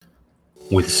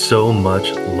With so much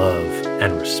love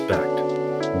and respect,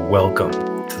 welcome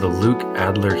to the Luke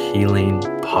Adler Healing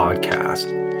Podcast,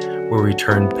 where we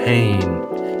turn pain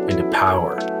into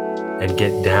power and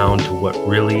get down to what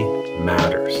really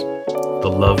matters, the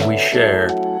love we share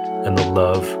and the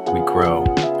love we grow.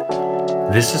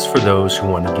 This is for those who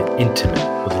want to get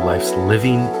intimate with life's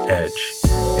living edge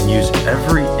and use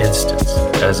every instance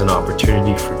as an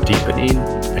opportunity for deepening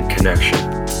and connection,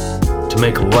 to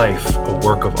make life a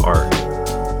work of art,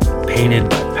 painted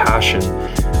by passion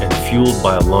and fueled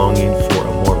by a longing for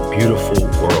a more beautiful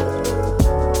world,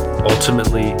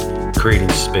 ultimately creating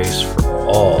space for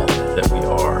all that we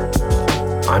are.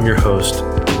 I'm your host,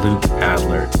 Luke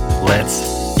Adler.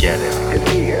 Let's get it.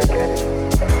 It's here, kid.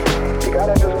 You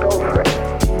gotta just go for it.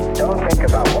 Don't think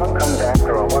about what comes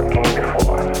after or what came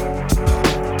before.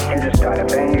 You just gotta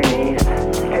bend your knees,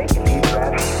 take a deep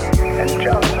breath, and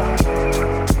jump.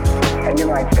 And you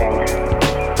might think,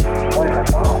 what if I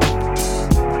fall?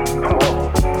 Well,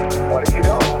 what if you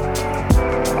don't?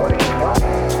 What if you fly?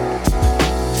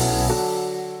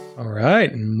 All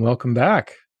right, and welcome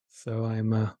back. So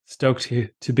I'm stoked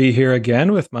to be here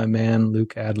again with my man,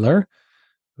 Luke Adler,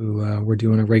 who we're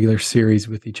doing a regular series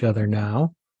with each other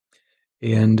now.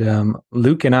 And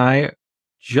Luke and I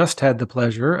just had the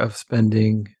pleasure of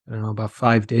spending, about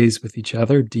 5 days with each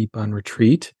other, deep on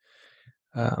retreat,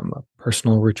 a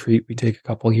personal retreat. We take a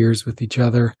couple years with each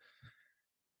other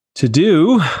to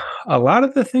do a lot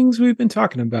of the things we've been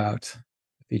talking about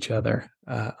with each other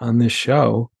on this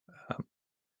show,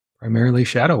 primarily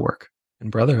shadow work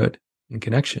and brotherhood and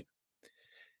connection.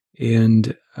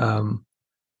 And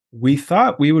we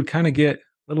thought we would kind of get a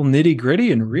little nitty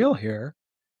gritty and real here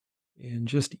and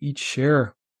just each share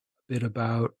a bit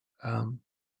about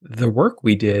the work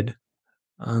we did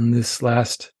on this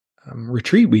last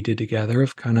retreat we did together,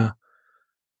 of kind of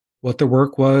what the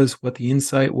work was, what the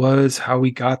insight was, how we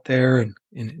got there,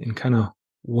 and kind of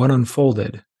what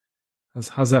unfolded.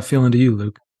 How's that feeling to you,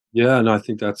 Luke? Yeah, no, I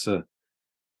think that's a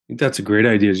great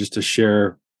idea, just to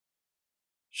share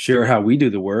how we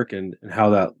do the work and how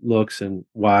that looks, and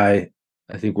why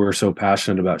I think we're so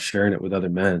passionate about sharing it with other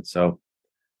men. So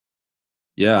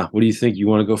yeah, what do you think? You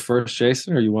want to go first,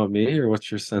 Jason, or you want me, or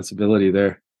what's your sensibility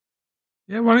there?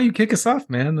 Yeah, why don't you kick us off,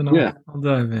 man? Then I'll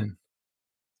dive in.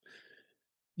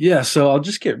 Yeah, so I'll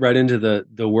just get right into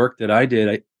the work that I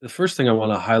did. The first thing I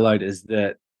want to highlight is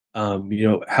that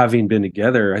having been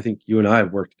together, I think you and I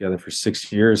have worked together for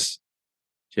 6 years.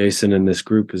 Jason and this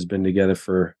group has been together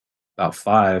for about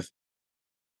 5.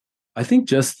 I think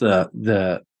just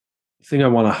the thing I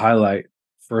want to highlight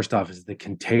first off is the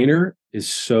container is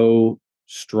so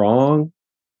strong.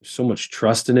 There's so much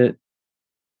trust in it.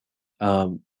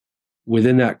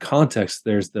 Within that context,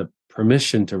 there's the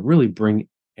permission to really bring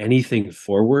anything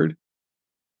forward.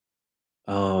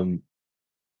 And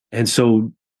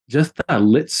so just that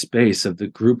lit space of the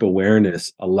group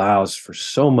awareness allows for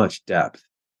so much depth.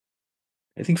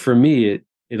 I think for me,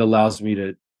 it allows me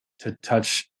to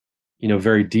touch,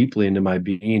 very deeply into my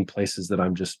being, places that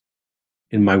I'm just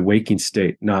in my waking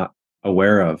state not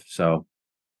aware of. So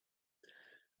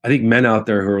I think men out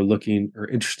there who are looking or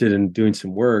interested in doing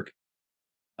some work,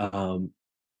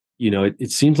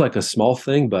 it seems like a small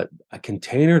thing, but a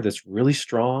container that's really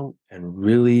strong and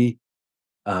really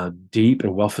deep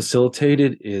and well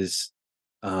facilitated is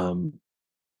so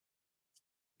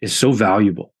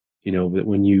valuable.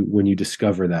 When you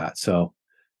discover that. So,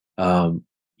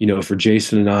 for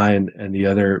Jason and I and the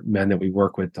other men that we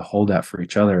work with to hold that for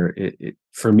each other, it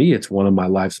for me, it's one of my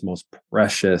life's most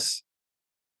precious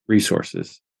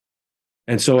resources.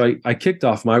 And so I kicked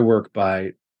off my work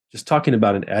by just talking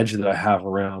about an edge that I have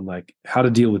around, like, how to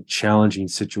deal with challenging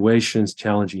situations,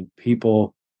 challenging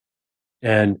people.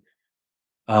 And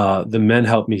the men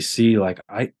help me see, like,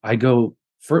 I go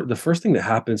for the first thing that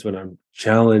happens when I'm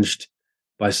challenged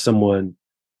by someone,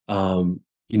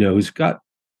 who's got,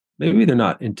 maybe they're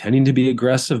not intending to be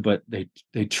aggressive, but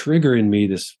they trigger in me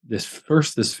this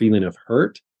feeling of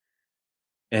hurt,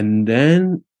 and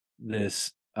then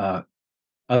this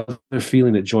other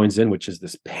feeling that joins in, which is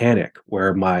this panic,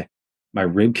 where my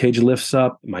rib cage lifts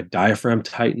up, my diaphragm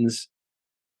tightens,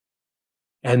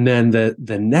 and then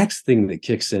the next thing that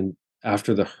kicks in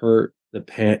after the hurt, the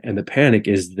panic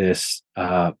is this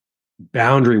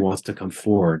boundary wants to come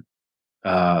forward,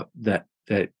 that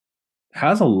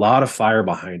has a lot of fire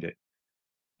behind it,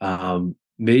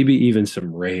 maybe even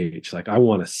some rage. Like, I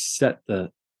want to set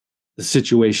the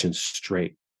situation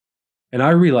straight. And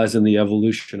I realize in the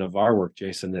evolution of our work,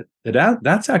 Jason,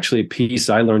 that's actually a piece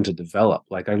I learned to develop.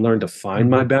 Like, I learned to find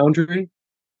my boundary.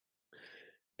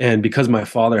 And because my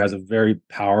father has a very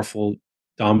powerful,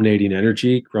 dominating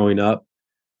energy growing up,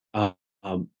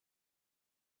 um,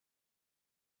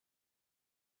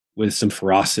 with some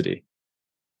ferocity.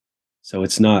 So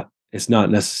it's not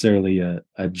necessarily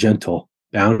a gentle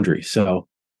boundary. So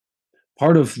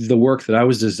part of the work that I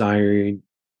was desiring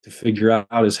to figure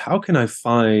out is how can I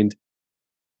find,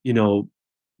 you know,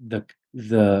 the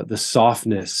the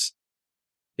softness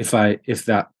if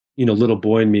that, little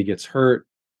boy in me gets hurt,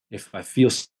 if I feel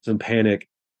some panic,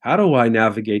 how do I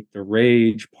navigate the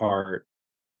rage part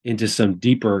into some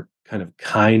deeper kind of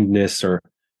kindness, or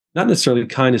not necessarily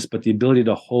kindness, but the ability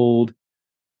to hold,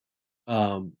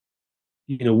 um,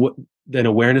 what an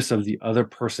awareness of the other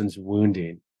person's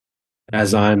wounding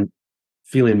as Mhm. I'm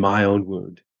feeling my own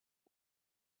wound.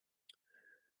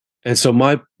 And so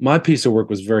my piece of work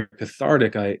was very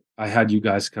cathartic. I had you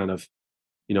guys kind of,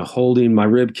 holding my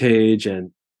rib cage,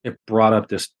 and it brought up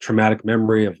this traumatic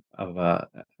memory of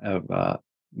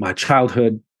my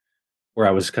childhood, where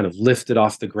I was kind of lifted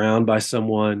off the ground by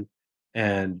someone,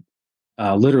 and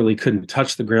literally couldn't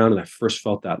touch the ground, and I first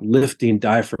felt that lifting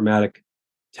diaphragmatic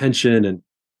tension, and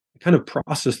kind of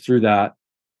processed through that.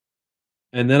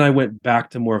 And then I went back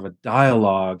to more of a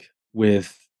dialogue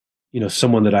with,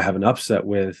 someone that I have an upset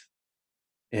with.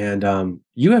 And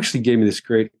you actually gave me this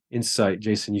great insight,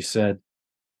 Jason. You said,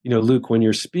 Luke, when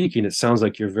you're speaking, it sounds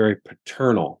like you're very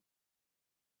paternal.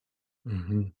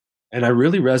 Mhm. And I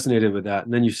really resonated with that.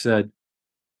 And then you said,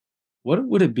 what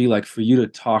would it be like for you to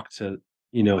talk to,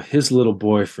 his little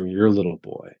boy from your little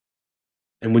boy?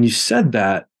 And when you said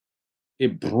that,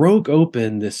 it broke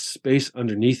open this space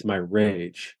underneath my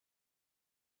rage,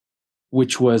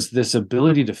 which was this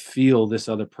ability to feel this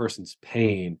other person's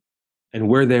pain and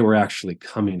where they were actually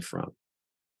coming from.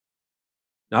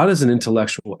 Not as an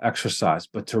intellectual exercise,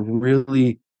 but to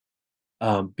really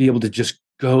be able to just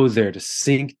go there, to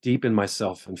sink deep in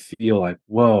myself and feel like,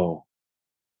 whoa,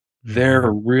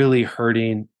 they're Mhm. really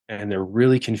hurting, and they're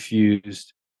really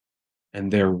confused,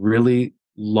 and they're really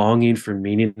longing for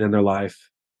meaning in their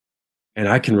life. And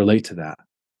I can relate to that.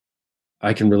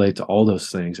 I can relate to all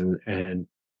those things. And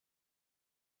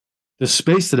the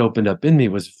space that opened up in me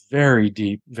was very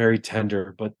deep, very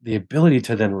tender, but the ability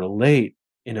to then relate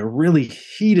in a really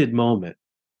heated moment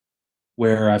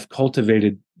where I've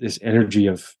cultivated this energy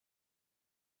of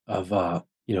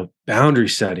boundary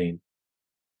setting,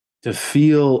 to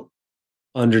feel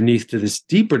underneath to this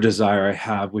deeper desire I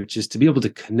have, which is to be able to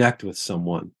connect with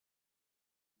someone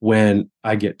when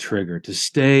I get triggered, to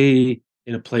stay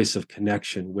in a place of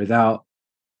connection without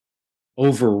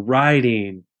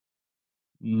overriding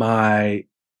my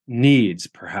needs,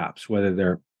 perhaps, whether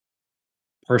they're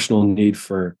personal need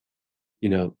for, you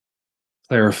know,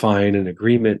 clarifying an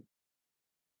agreement.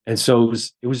 And so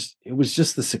it was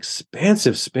just this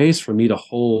expansive space for me to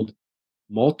hold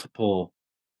multiple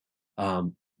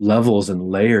levels and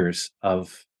layers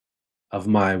of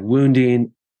my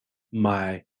wounding,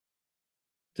 my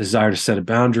desire to set a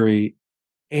boundary,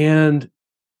 and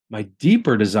my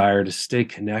deeper desire to stay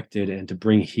connected and to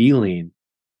bring healing,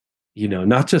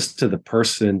 not just to the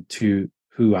person to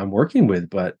who I'm working with,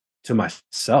 but to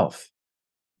myself,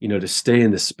 to stay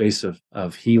in this space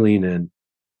of healing and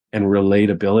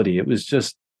relatability. It was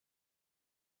just,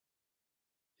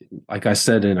 like I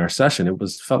said in our session,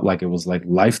 felt like it was like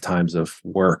lifetimes of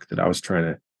work that I was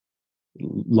trying to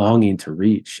longing to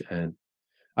reach. And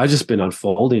I've just been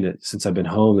unfolding it since I've been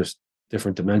home. There's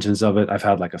different dimensions of it. I've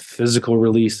had like a physical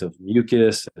release of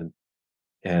mucus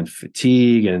and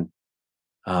fatigue, and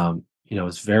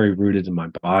it's very rooted in my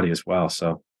body as well.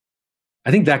 So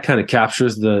I think that kind of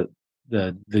captures the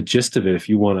gist of it. If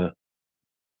you want to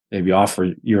maybe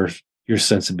offer your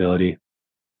sensibility.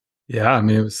 Yeah, I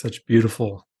mean, it was such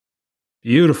beautiful,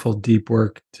 beautiful, deep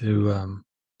work to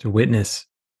witness.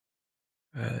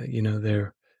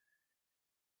 There,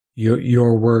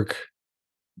 your work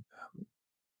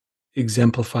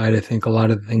exemplified, I think, a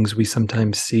lot of the things we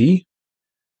sometimes see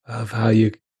of how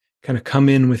you kind of come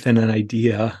in within an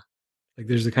idea. Like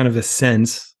there's a kind of a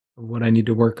sense of what I need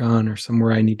to work on or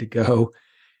somewhere I need to go.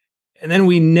 And then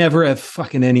we never have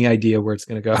fucking any idea where it's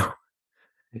going to go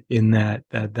in that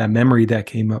memory that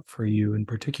came up for you in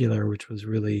particular, which was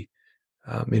really,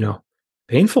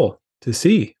 painful to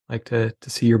see, like to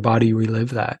see your body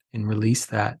relive that and release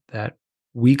that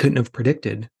we couldn't have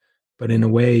predicted. But in a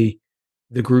way,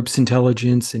 the group's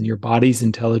intelligence and your body's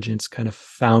intelligence kind of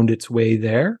found its way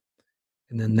there.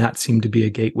 And then that seemed to be a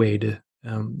gateway to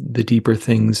the deeper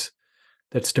things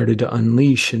that started to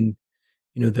unleash. And,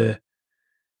 the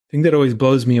thing that always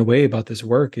blows me away about this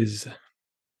work is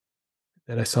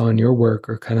that I saw in your work,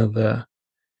 or kind of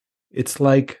it's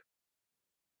like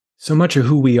so much of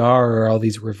who we are all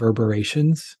these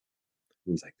reverberations.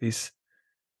 It's like these,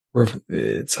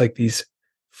 it's like these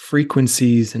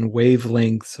frequencies and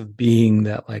wavelengths of being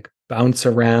that like bounce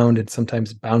around and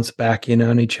sometimes bounce back in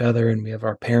on each other. And we have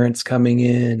our parents coming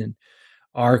in and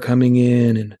are coming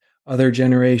in and other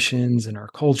generations and our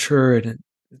culture. And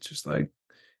it's just like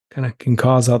kind of can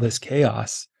cause all this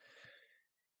chaos.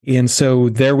 And so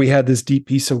there we had this deep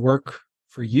piece of work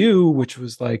for you, which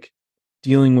was like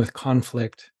dealing with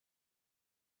conflict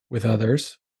with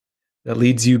others that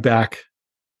leads you back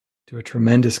to a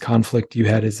tremendous conflict you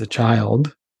had as a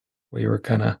child where you were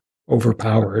kind of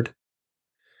overpowered.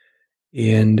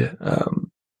 And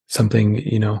something,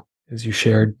 as you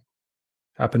shared,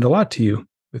 happened a lot to you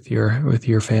with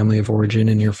your family of origin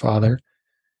and your father.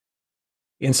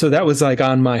 And so that was like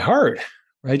on my heart,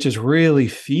 right? Just really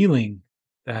feeling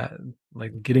that,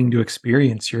 like getting to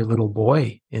experience your little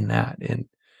boy in that.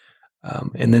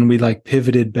 And then we like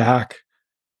pivoted back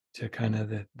to kind of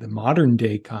the modern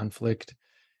day conflict.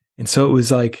 And so it was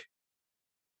like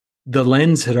the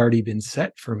lens had already been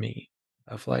set for me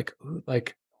of like,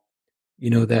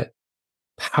 that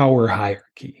power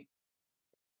hierarchy,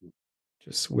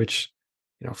 just which,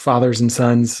 fathers and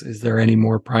sons, is there any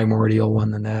more primordial one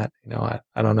than that?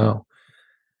 I don't know.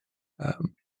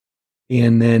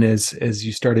 And then as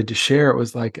you started to share, it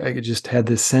was like I just had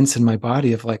this sense in my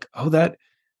body of like, oh, that,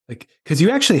 like, because you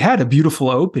actually had a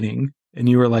beautiful opening and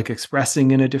you were like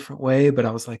expressing in a different way, but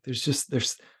I was like,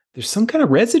 there's some kind of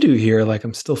residue here, like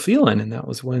I'm still feeling. And that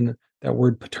was when that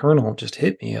word paternal just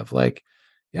hit me of like,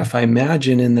 yeah, if I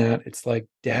imagine in that, it's like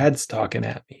dad's talking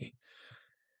at me.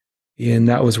 And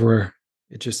that was where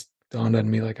it just dawned on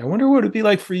me, like, I wonder what it'd be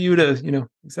like for you to,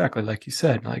 exactly like you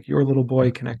said, like your little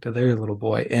boy connect to their little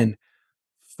boy. And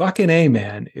fucking A,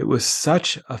 man, it was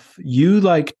such you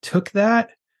like took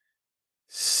that.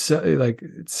 So like,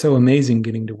 it's so amazing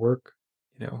getting to work,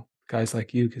 guys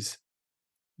like you, because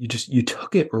you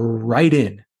took it right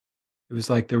in. It was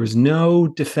like, there was no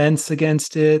defense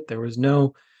against it. There was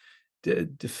no, there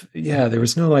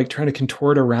was no like trying to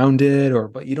contort around it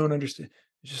but you don't understand.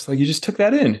 It's just like, you just took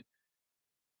that in.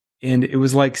 And it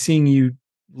was like seeing you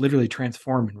literally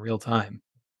transform in real time.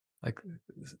 Like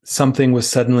something was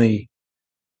suddenly,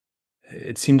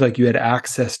 it seemed like you had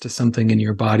access to something in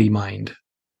your body mind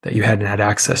that you hadn't had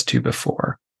access to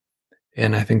before.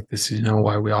 And I think this is,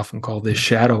 why we often call this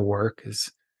shadow work,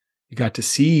 is you got to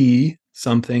see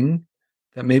something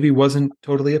that maybe wasn't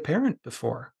totally apparent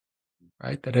before,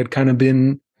 right? That had kind of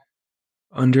been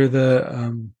under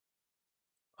the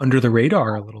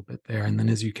radar a little bit there. And then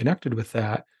as you connected with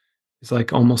that, it's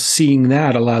like almost seeing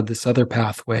that allowed this other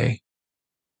pathway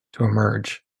to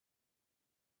emerge,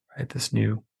 right? This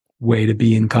new way to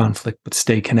be in conflict, but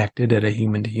stay connected at a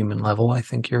human to human level. I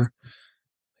think you're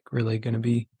like really going to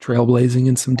be trailblazing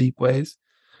in some deep ways.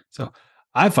 So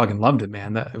I fucking loved it,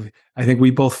 man. I think we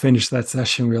both finished that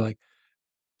session. We were like,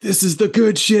 this is the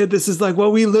good shit. This is like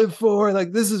what we live for.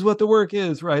 Like, this is what the work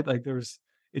is, right? Like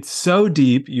it's so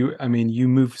deep. You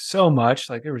move so much.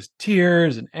 Like there was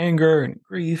tears and anger and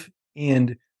grief.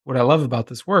 And what I love about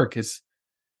this work is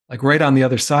like right on the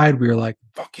other side, we were like,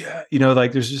 fuck yeah.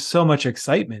 Like there's just so much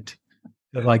excitement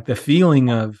that like the feeling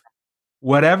of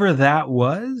whatever that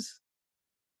was,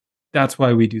 that's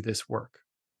why we do this work.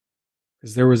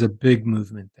 Because there was a big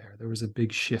movement there. There was a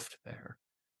big shift there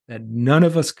that none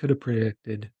of us could have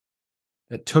predicted,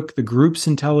 that took the group's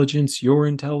intelligence, your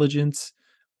intelligence,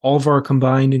 all of our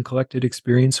combined and collected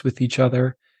experience with each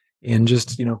other, and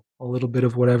just, a little bit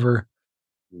of whatever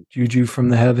juju from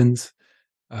the heavens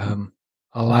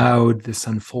allowed this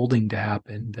unfolding to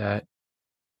happen that,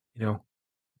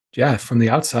 from the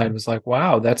outside was like,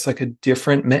 wow, that's like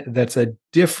that's a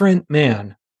different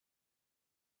man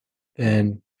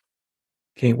than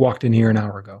walked in here an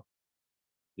hour ago.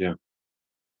 Yeah.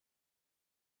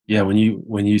 Yeah. When you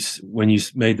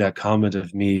made that comment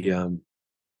of me,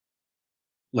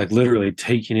 like literally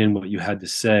taking in what you had to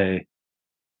say,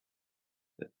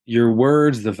 your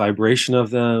words, the vibration of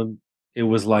them, it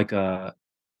was like a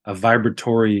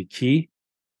vibratory key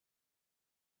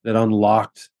that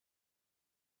unlocked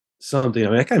something.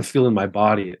 I kind of feel in my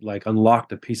body, it like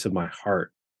unlocked a piece of my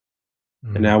heart.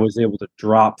 And I was able to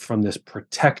drop from this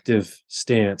protective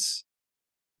stance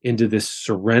into this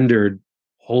surrendered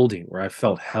holding where I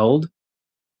felt held.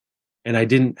 And I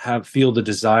didn't feel the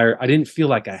desire. I didn't feel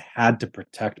like I had to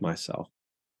protect myself.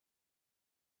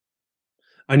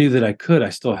 I knew that I could. I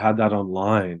still had that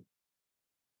online.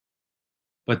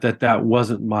 But that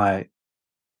wasn't my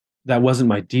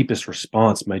deepest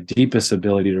response. My deepest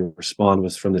ability to respond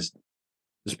was from this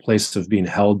place of being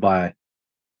held by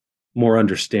more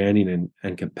understanding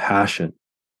and compassion.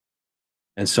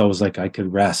 And so it was like I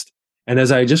could rest. And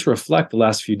as I just reflect the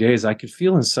last few days, I could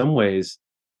feel in some ways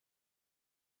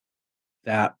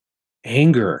that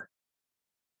anger,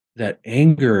 that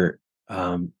anger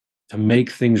to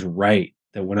make things right,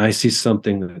 that when I see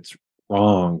something that's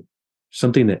wrong,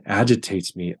 something that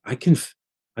agitates me,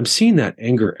 I'm seeing that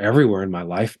anger everywhere in my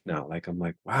life now. Like, I'm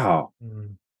like, wow,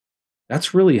 Mm.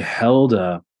 that's really held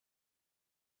an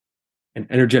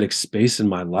energetic space in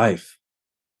my life.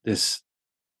 This,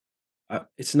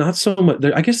 it's not so much,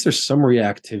 I guess there's some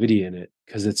reactivity in it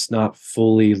because it's not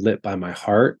fully lit by my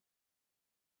heart.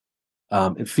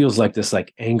 It feels like this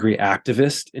like angry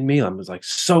activist in me. I'm just like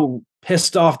so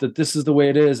pissed off that this is the way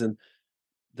it is and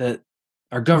that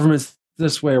our government's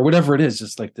this way or whatever it is,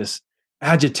 just like this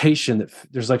agitation that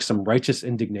there's like some righteous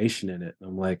indignation in it. And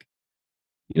I'm like,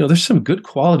 there's some good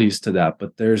qualities to that,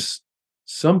 but there's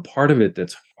some part of it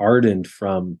that's hardened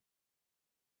from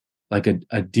like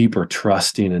a deeper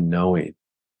trusting and knowing.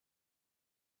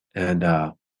 And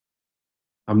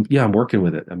I'm working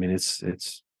with it. I mean, it's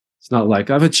not like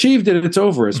I've achieved it, it's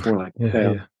over. It's more like, Yeah,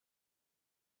 okay,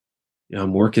 yeah.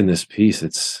 I'm working this piece.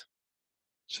 It's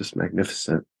just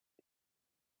magnificent.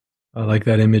 I like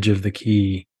that image of the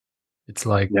key. It's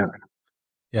like, Yeah.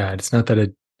 yeah, it's not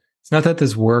that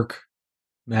this work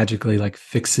magically like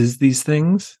fixes these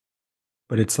things,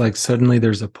 but it's like suddenly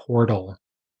there's a portal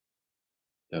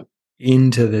Yeah.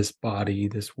 into this body,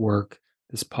 this work,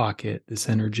 this pocket, this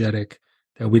energetic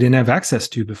that we didn't have access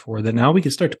to before that now you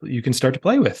can start to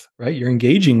play with, right? You're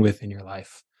engaging with in your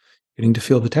life, getting to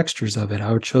feel the textures of it,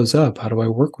 how it shows up, how do I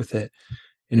work with it?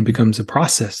 And it becomes a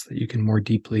process that you can more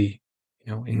deeply,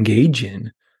 engage in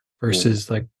Cool. versus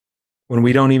like when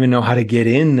we don't even know how to get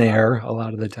in there a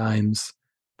lot of the times,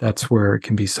 that's where it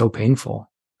can be so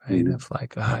painful, right? Mhm. Of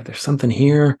like, there's something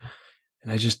here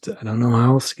and I don't know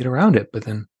how else to get around it. But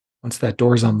then once that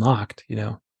door's unlocked,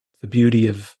 the beauty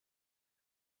of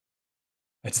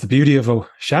it's the beauty of a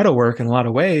shadow work in a lot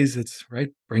of ways. It's right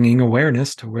bringing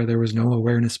awareness to where there was no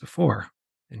awareness before.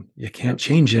 And you Yeah. can't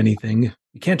change anything.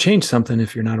 You can't change something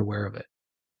if you're not aware of it.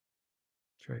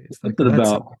 That's right. It's like Something that about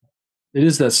simple. it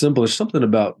is that simple. There's something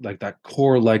about like that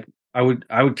core, like I would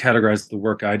categorize the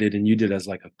work I did and you did as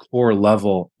like a core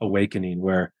level awakening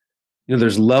where,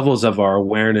 there's levels of our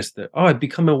awareness that, oh, I've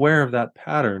become aware of that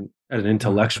pattern at an Mhm.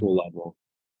 intellectual level.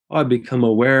 Oh, I've become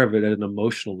aware of it at an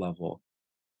emotional level.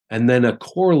 And then a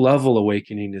core level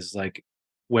awakening is like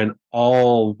when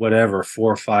all whatever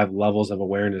 4 or 5 levels of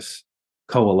awareness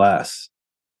coalesce.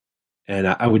 And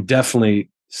I would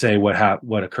definitely say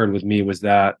what occurred with me was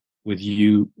that with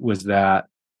you was that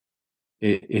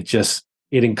it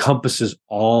encompasses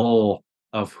all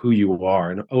of who you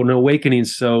are. And an awakening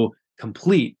so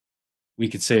complete, we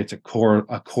could say it's a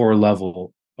core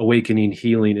level awakening,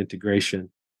 healing,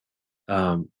 integration.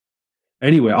 Um,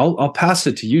 anyway, I'll pass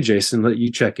it to you, Jason. Let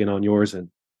you check in on yours,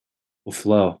 and we'll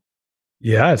flow.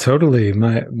 Yeah, totally.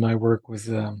 My work was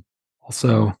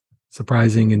also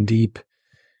surprising and deep.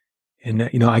 And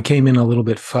I came in a little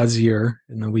bit fuzzier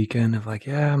in the weekend of like,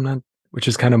 yeah, I'm not, which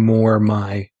is kind of more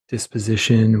my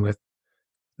disposition with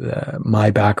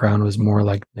my background was more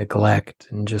like neglect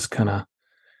and just kind of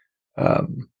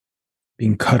um,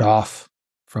 being cut off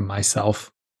from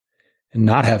myself and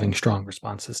not having strong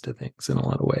responses to things in a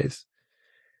lot of ways.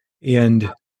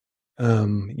 And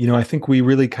I think we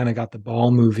really kind of got the ball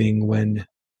moving when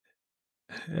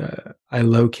I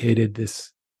located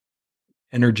this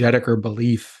energetic or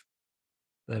belief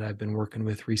that I've been working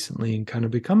with recently and kind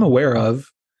of become aware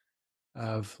of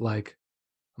like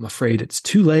I'm afraid it's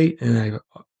too late and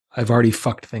I've already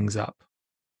fucked things up.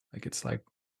 Like it's like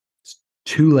it's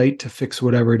too late to fix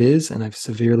whatever it is and I've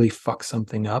severely fucked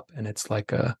something up and it's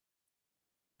like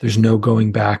there's no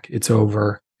going back. It's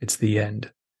over. It's the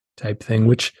end type thing,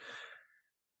 which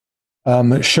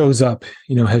shows up,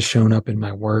 has shown up in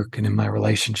my work and in my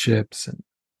relationships and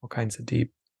all kinds of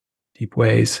deep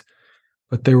ways.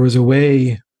 But there was a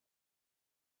way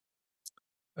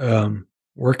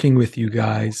working with you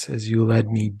guys as you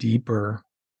led me deeper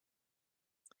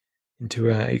into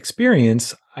an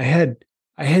experience. I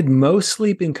had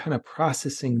mostly been kind of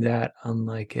processing that on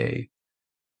like a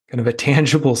kind of a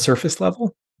tangible surface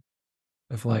level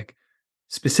of like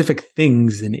specific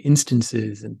things and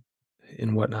instances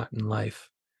and whatnot in life.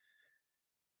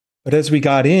 But as we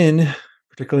got in,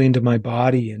 particularly into my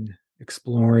body and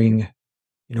exploring,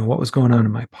 what was going on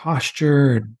in my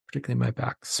posture and particularly my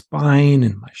back spine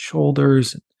and my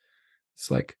shoulders, it's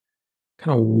like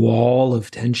kind of wall of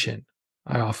tension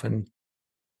I often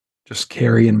just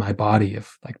carry in my body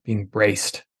of like being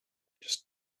braced, just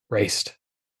braced.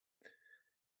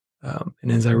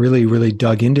 And as I really, really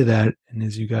dug into that, and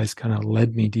as you guys kind of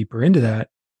led me deeper into that,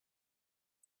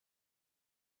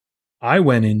 I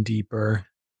went in deeper.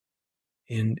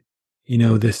 And,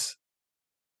 this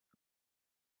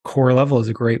core level is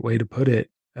a great way to put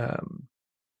it.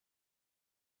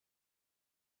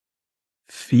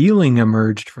 Feeling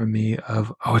emerged from me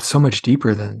of, oh, it's so much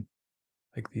deeper than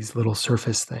like these little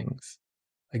surface things.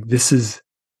 Like this is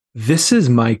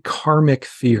my karmic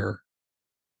fear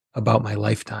about my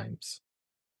lifetimes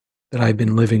that I've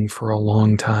been living for a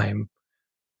long time,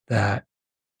 that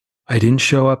I didn't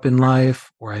show up in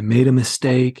life, or I made a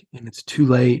mistake and it's too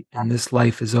late and this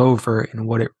life is over. And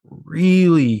what it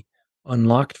really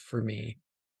unlocked for me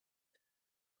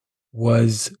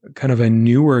was kind of a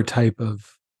newer type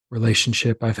of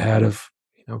relationship I've had of,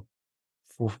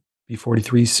 be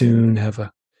 43 soon, have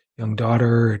a young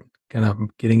daughter, and kind of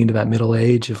getting into that middle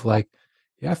age of like,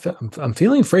 yeah, I'm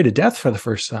feeling afraid of death for the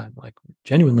first time, like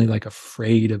genuinely like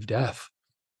afraid of death.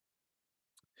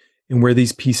 And where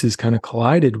these pieces kind of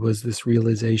collided was this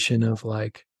realization of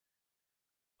like,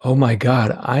 oh my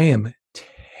God, I am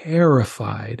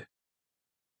terrified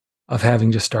of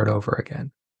having to start over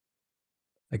again.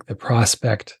 Like the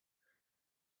prospect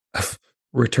of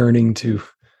returning to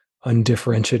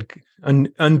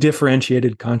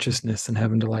undifferentiated consciousness and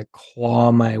having to like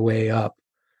claw my way up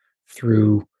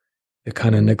through the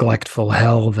kind of neglectful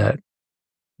hell that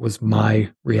was my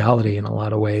reality in a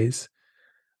lot of ways.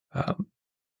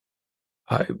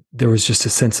 There was just a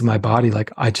sense in my body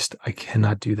like I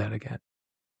cannot do that again.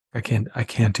 I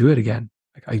can't do it again.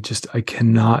 Like I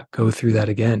cannot go through that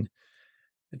again.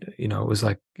 It was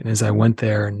like, and as I went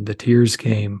there and the tears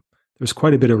came, there was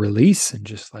quite a bit of release and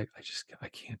just like I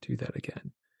can't do that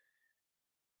again.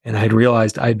 And I'd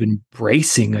realized I'd been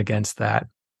bracing against that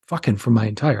fucking for my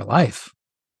entire life.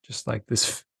 Just like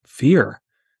this fear,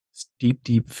 this deep,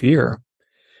 deep fear.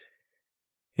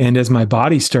 And as my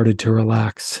body started to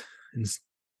relax, and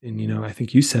I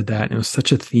think you said that, and it was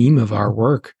such a theme of our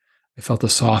work, I felt a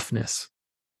softness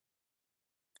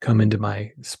come into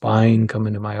my spine, come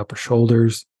into my upper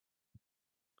shoulders,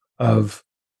 of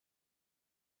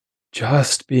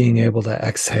just being able to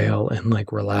exhale and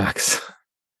like relax.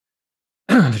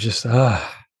 Just, I'm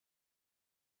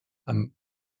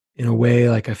in a way,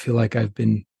 like I feel like I've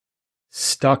been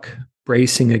stuck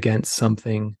bracing against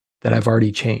something that I've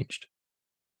already changed.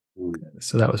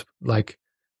 So that was like,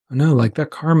 oh no, like that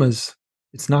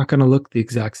it's not going to look the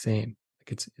exact same.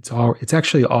 Like it's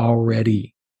actually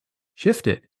already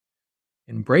shifted,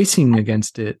 and bracing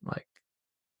against it like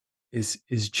is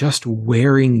just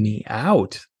wearing me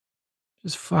out,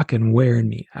 just fucking wearing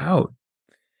me out.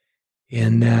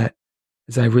 And that,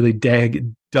 as I really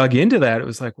dug into that, it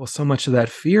was like, well, so much of that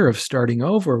fear of starting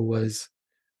over was,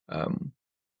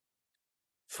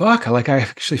 like I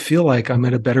actually feel like I'm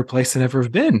at a better place than ever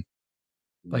have been.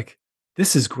 Like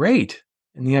this is great.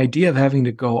 And the idea of having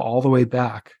to go all the way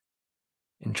back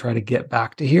and try to get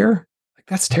back to here, like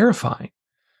that's terrifying.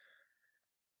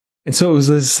 And so it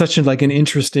was such like an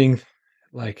interesting,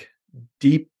 like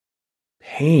deep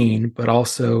pain, but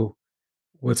also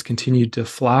what's continued to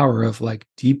flower of like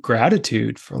deep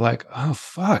gratitude for like, oh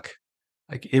fuck,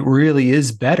 like it really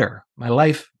is better. My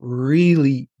life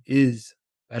really is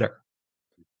better.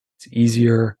 It's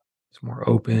easier, it's more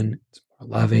open, it's more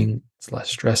loving, it's less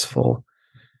stressful.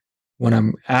 When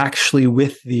I'm actually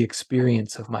with the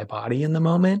experience of my body in the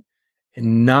moment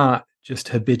and not just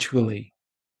habitually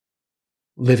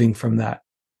living from that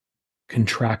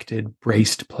contracted,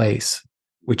 braced place,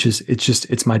 which is,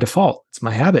 it's my default. It's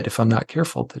my habit if I'm not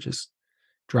careful to just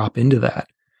drop into that.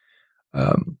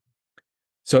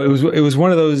 So it was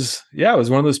one of those, it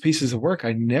was one of those pieces of work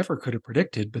I never could have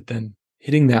predicted, but then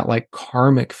hitting that like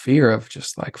karmic fear of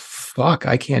just like, fuck,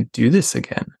 I can't do this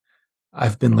again.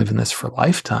 I've been living this for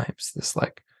lifetimes. This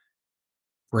like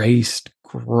braced,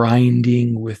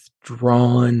 grinding,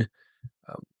 withdrawn,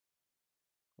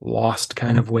 lost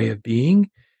kind of way of being.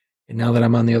 And now that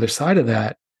I'm on the other side of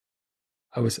that,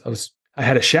 I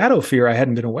had a shadow fear I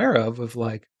hadn't been aware of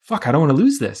like, fuck, I don't want to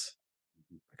lose this.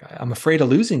 Like, I'm afraid of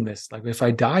losing this. Like if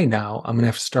I die now, I'm going to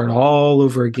have to start all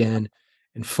over again.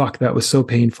 And fuck, that was so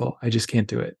painful. I just can't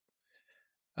do it.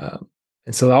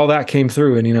 And so all that came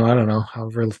through, and, I don't know,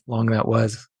 however long that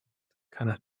was,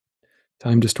 kind of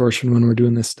time distortion when we're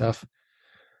doing this stuff.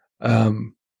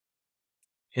 And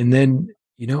then,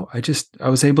 I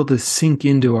was able to sink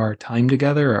into our time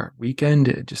together, our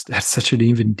weekend, just at such an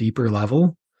even deeper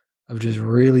level of just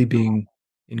really being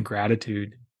in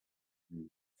gratitude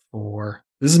for,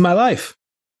 this is my life.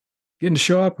 Getting to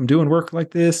show up. I'm doing work like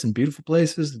this in beautiful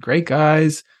places, great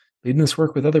guys, leading this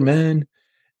work with other men.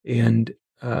 And,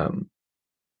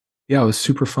 it was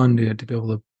super fun to be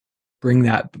able to bring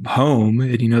that home.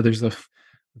 And,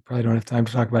 we probably don't have time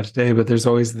to talk about it today, but there's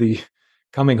always the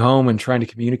coming home and trying to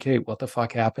communicate what the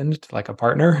fuck happened to like a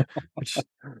partner, which is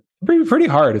pretty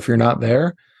hard if you're not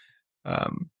there.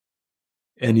 Um,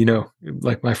 and, you know,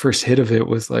 like my first hit of it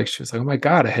was like, she was like, oh my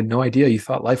God, I had no idea you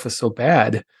thought life was so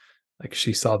bad. Like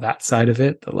she saw that side of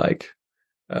it, that like,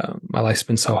 my life's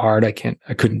been so hard. I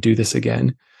couldn't do this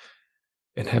again.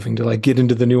 And having to like get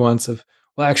into the nuance of,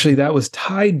 well, actually that was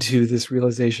tied to this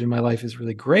realization my life is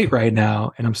really great right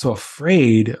now. And I'm so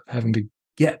afraid of having to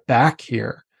get back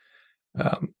here.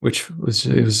 Which was,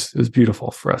 it was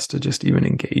beautiful for us to just even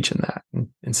engage in that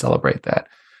and celebrate that.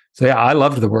 So yeah, I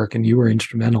loved the work, and you were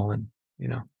instrumental in, you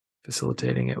know,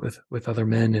 facilitating it with other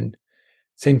men. And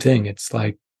same thing. It's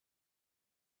like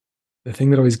the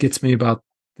thing that always gets me about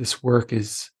this work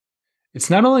is it's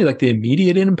not only like the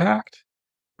immediate impact,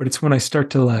 but it's when I start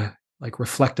to like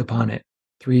reflect upon it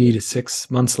 3 to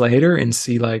 6 months later and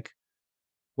see like,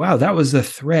 wow, that was a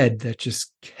thread that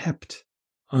just kept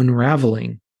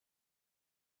unraveling.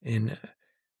 And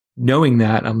knowing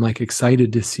that, I'm like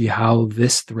excited to see how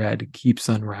this thread keeps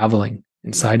unraveling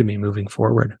inside of me moving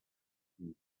forward.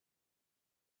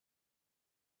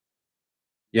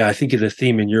 Yeah, I think of the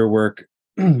theme in your work,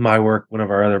 my work, one of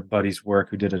our other buddies' work,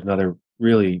 who did another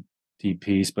really deep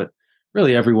piece, but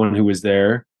really everyone who was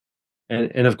there,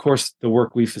 and of course the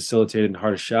work we facilitated in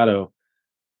Heart of Shadow.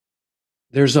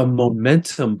 There's a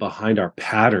momentum behind our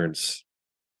patterns,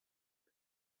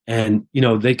 and you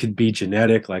know they could be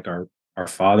genetic, like our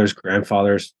fathers,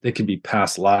 grandfathers. They could be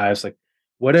past lives, like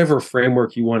whatever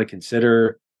framework you want to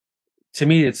consider. To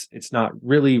me, it's not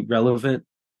really relevant,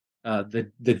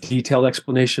 the detailed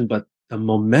explanation, but the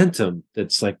momentum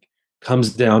that's like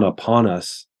comes down upon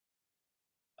us.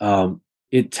 Um,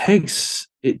 it takes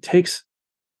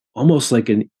almost like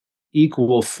an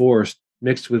equal force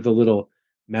mixed with a little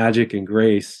magic and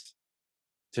grace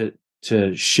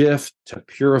to shift, to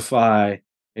purify,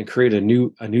 and create a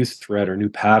new thread or new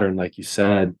pattern, like you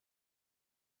said.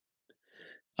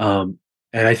 Um,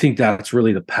 and I think that's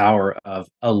really the power of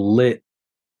a lit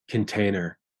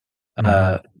container. Mm-hmm.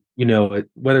 uh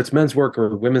whether it's men's work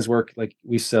or women's work, like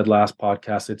we said last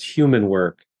podcast, it's human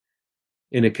work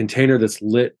in a container that's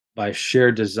lit by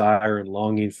shared desire and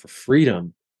longing for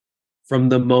freedom from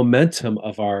the momentum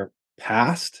of our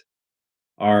past,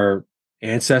 our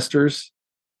ancestors.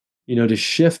 To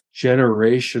shift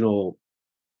generational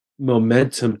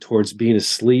momentum towards being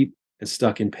asleep and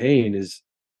stuck in pain is,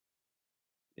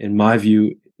 in my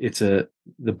view, it's the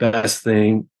best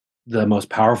thing, the most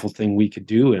powerful thing we could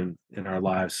do in our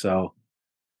lives. So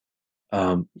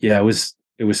yeah, it was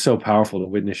so powerful to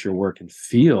witness your work and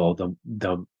feel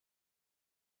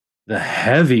the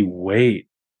heavy weight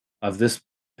of this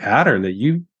pattern that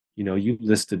you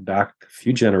listed back a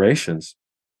few generations.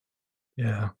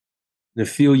 Yeah. And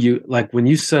feel you, like when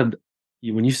you said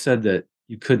that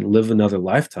you couldn't live another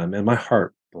lifetime, man, my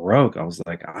heart broke. I was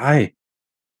like, I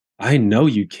know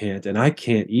you can't, and I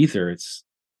can't either. It's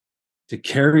to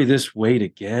carry this weight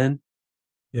again.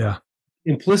 Yeah.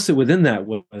 Implicit within that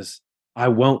was, I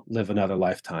won't live another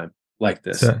lifetime like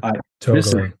this. So I this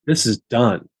is totally. this is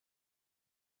done.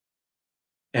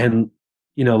 And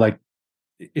like,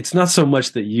 it's not so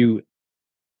much that you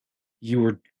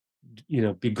were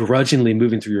begrudgingly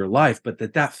moving through your life, but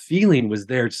that feeling was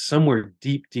there somewhere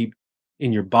deep, deep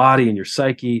in your body, in your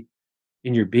psyche,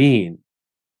 in your being.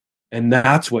 And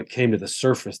that's what came to the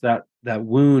surface. That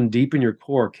wound deep in your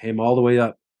core came all the way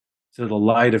up to the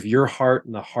light of your heart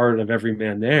and the heart of every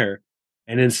man there.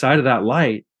 And inside of that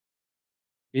light,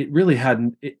 it really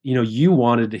hadn't you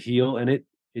wanted to heal, and it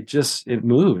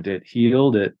moved, it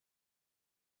healed, it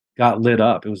got lit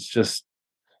up. It was just,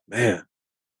 man.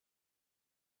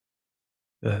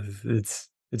 It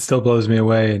still blows me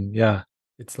away. And yeah,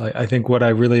 it's like, I think what I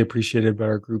really appreciated about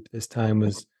our group this time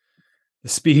was the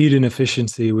speed and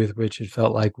efficiency with which it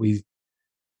felt like we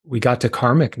got to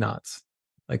karmic knots,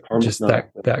 like Karma's just not.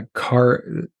 that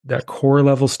core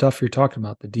level stuff you're talking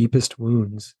about, the deepest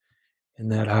wounds.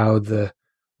 And that how the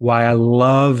why I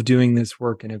love doing this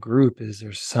work in a group is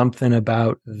there's something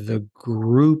about the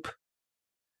group,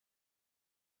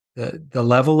 the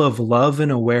level of love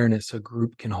and awareness a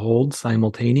group can hold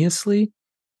simultaneously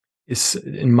is,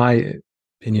 in my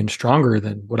opinion, stronger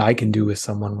than what I can do with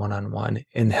someone one-on-one,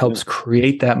 and Yeah. helps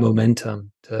create that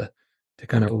momentum to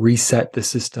kind of reset the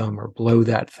system or blow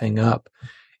that thing up.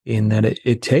 In that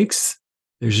it takes,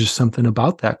 there's just something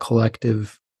about that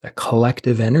collective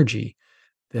energy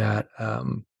that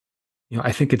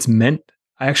I think it's meant,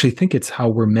 I actually think it's how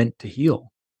we're meant to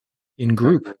heal, in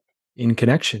group, in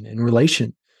connection, in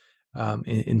relation,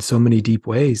 in so many deep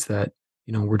ways that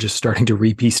we're just starting to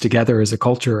repiece together as a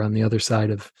culture on the other side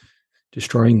of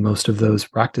destroying most of those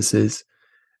practices.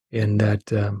 And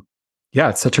that yeah,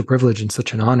 it's such a privilege and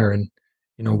such an honor. And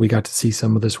we got to see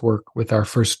some of this work with our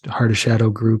first Heart of Shadow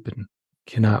group, and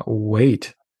cannot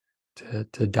wait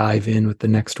to dive in with the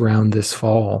next round this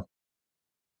fall.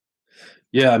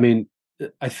 Yeah, I mean,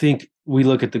 I think we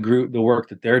look at the work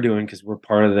that they're doing because we're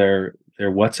part of their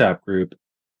WhatsApp group,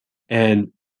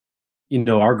 and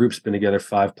our group's been together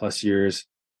 5+ years.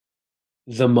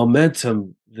 The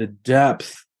momentum, the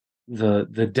depth,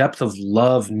 the depth of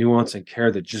love, nuance, and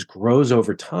care that just grows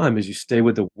over time as you stay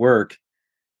with the work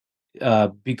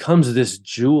becomes this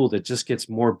jewel that just gets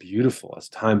more beautiful as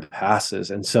time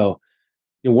passes. And so,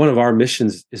 one of our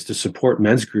missions is to support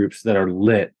men's groups that are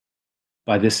lit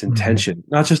by this intention,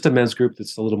 not just a men's group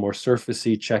that's a little more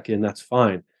surfacey, check in, that's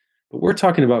fine. But we're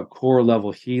talking about core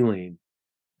level healing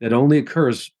that only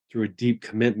occurs through a deep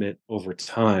commitment over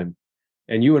time.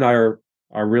 And you and I are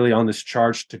really on this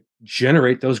charge to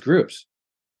generate those groups.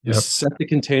 We set the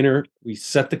container, we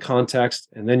set the context,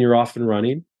 and then you're off and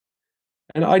running.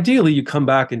 And ideally, you come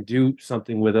back and do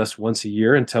something with us once a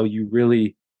year until you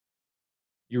really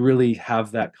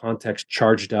have that context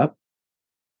charged up.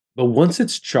 But once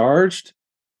it's charged,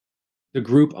 the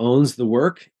group owns the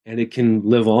work and it can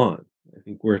live on. I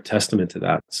think we're a testament to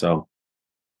that. So,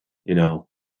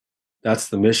 that's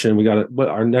the mission. We got it. But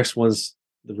our next one's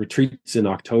the retreats in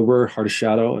October, Heart of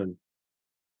Shadow, and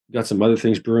we got some other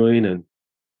things brewing. And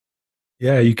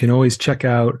yeah, you can always check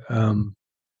out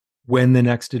when the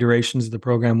next iterations of the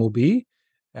program will be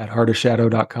at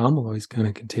heartofshadow.com. We'll always kind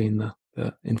of contain the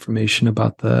information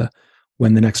about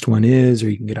when the next one is, or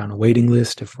you can get on a waiting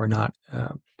list if we're not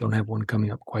don't have one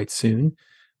coming up quite soon.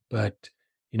 But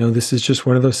this is just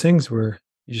one of those things where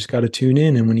you just got to tune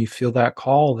in, and when you feel that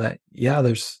call, that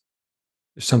there's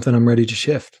something I'm ready to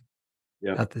shift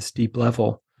at this deep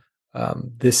level.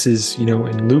 This is,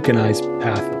 in Luke and I's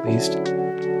path, at least,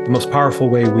 the most powerful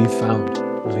way we've found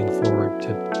moving forward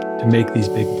to make these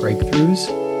big breakthroughs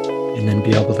and then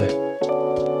be able to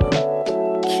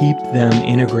keep them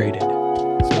integrated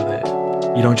so that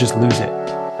you don't just lose it,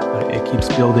 but it keeps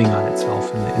building on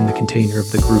itself in the container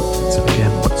of the group. It's,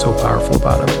 again, what's so powerful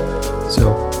about it.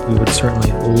 So we would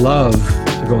certainly love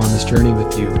to go on this journey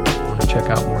with you. If you want to check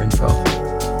out more info.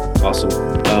 Awesome.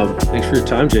 Thanks for your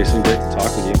time, Jason. Great to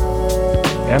talk with you.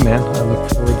 Yeah, man. I look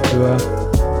forward to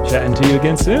chatting to you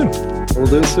again soon. We'll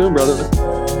do it soon, brother.